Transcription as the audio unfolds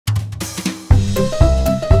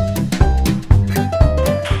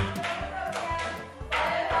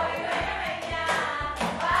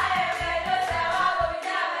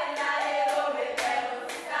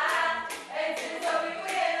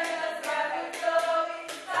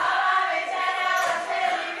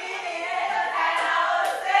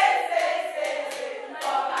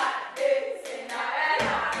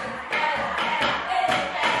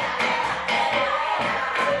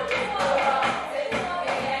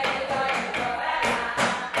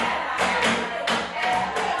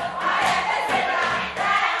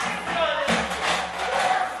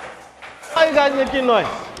you guys making noise?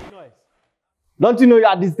 Don't you know you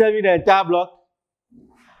are disturbing the entire block?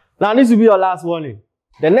 Now this will be your last warning.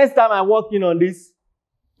 The next time I walk in on this,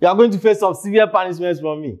 you are going to face some severe punishments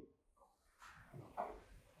from me.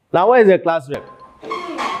 Now where is the class rep?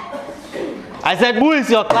 I said, who is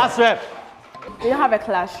your class rep? We don't have a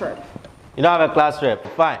class rep. You don't have a class rep.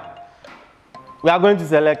 Fine. We are going to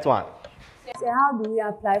select one. So how do we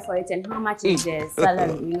apply for it and how much is the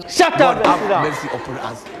salary? You know? Shut up and sit down. Mercy upon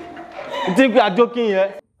us. You think we are joking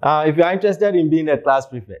here? If you are interested in being a class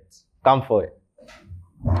prefect, come for it.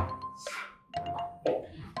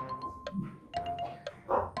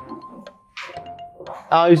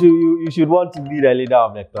 You should want to be the leader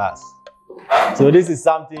of the class. So this is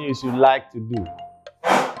something you should like to do.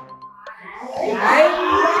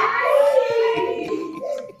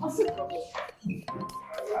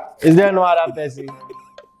 Is there no other person?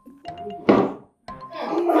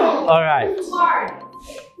 All right.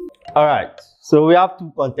 All right. So we have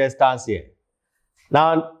two contestants here.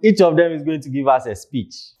 Now each of them is going to give us a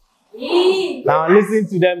speech. Now listen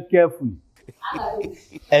to them carefully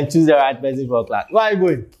and choose the right person for class. Where are you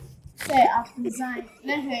going? Sir, I've resigned.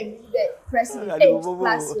 Let her be the president.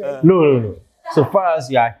 Class rep. No. So far as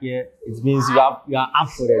you are here, it means you are up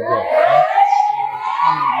for the job.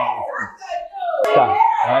 Start,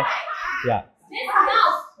 right? Yeah.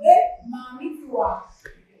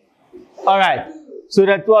 All right. So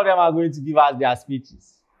the two of them are going to give us their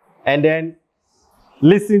speeches. And then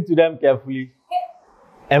listen to them carefully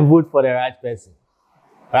and vote for the right person.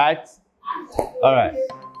 Right? All right.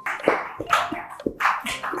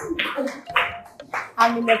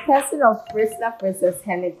 I'm in the person of Princess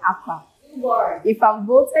Helen Afua. If I'm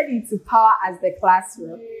voted into power as the class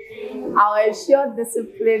rep, I'll ensure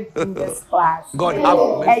discipline in this class. God have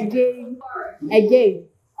mercy. Again,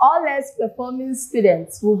 all less performing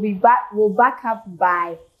students will back up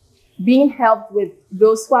by being helped with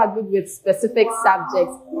those who are good with specific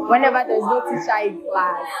subjects whenever there's no teacher in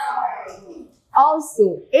class.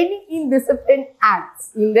 Also, any indisciplined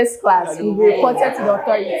acts in this class will be reported to the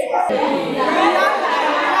authorities.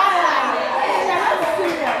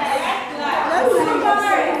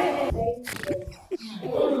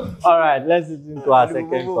 All right, let's listen to our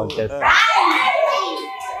second contestant.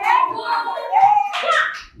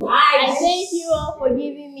 I thank you all for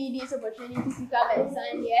giving me this opportunity to come and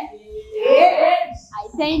stand here. I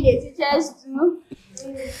thank the teachers too.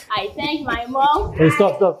 I thank my mom. Hey,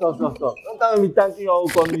 stop. Don't come and be thanking your whole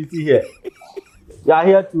community here. You are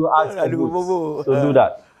here to ask for votes, so do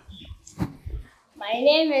that. My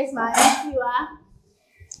name is Afua.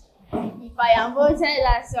 If I am voted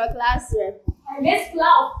as your class rep, I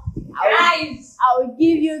will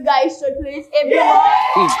give you guys chocolates every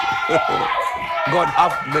morning. God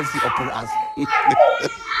have mercy upon us.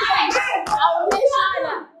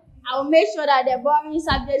 I will make sure that the boring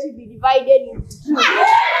subjects will be divided into two.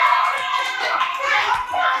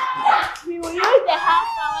 We will use the half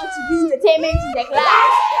hour to do entertainment in the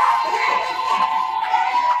class.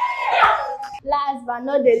 Last but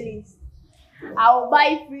not the least, I will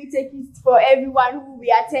buy free tickets for everyone who will be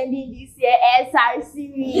attending this year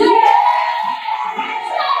SRC.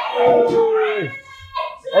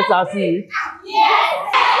 SRC?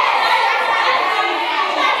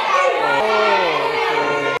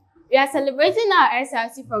 We are celebrating our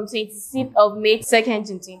SRC from 26th of May 2nd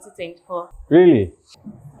to 2024. Really?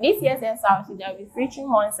 This year's SRC, there will be featuring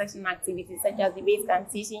morning section activities such as debate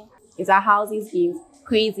competition, inter-houses games,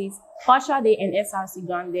 quizzes, cultural day, and SRC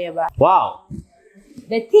grand thereby. Wow.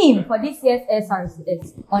 The theme for this year's SRC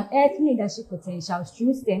is Unearthing Leadership Potential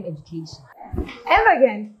Through STEM Education. And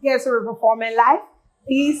again, guests who will perform in live,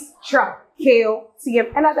 Peace, Trump, Kale,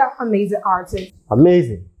 TM, and other amazing artists.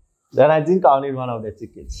 Amazing. Then I think I'll need one of the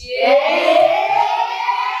tickets.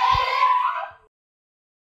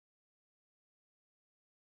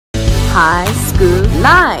 High School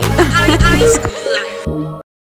Live.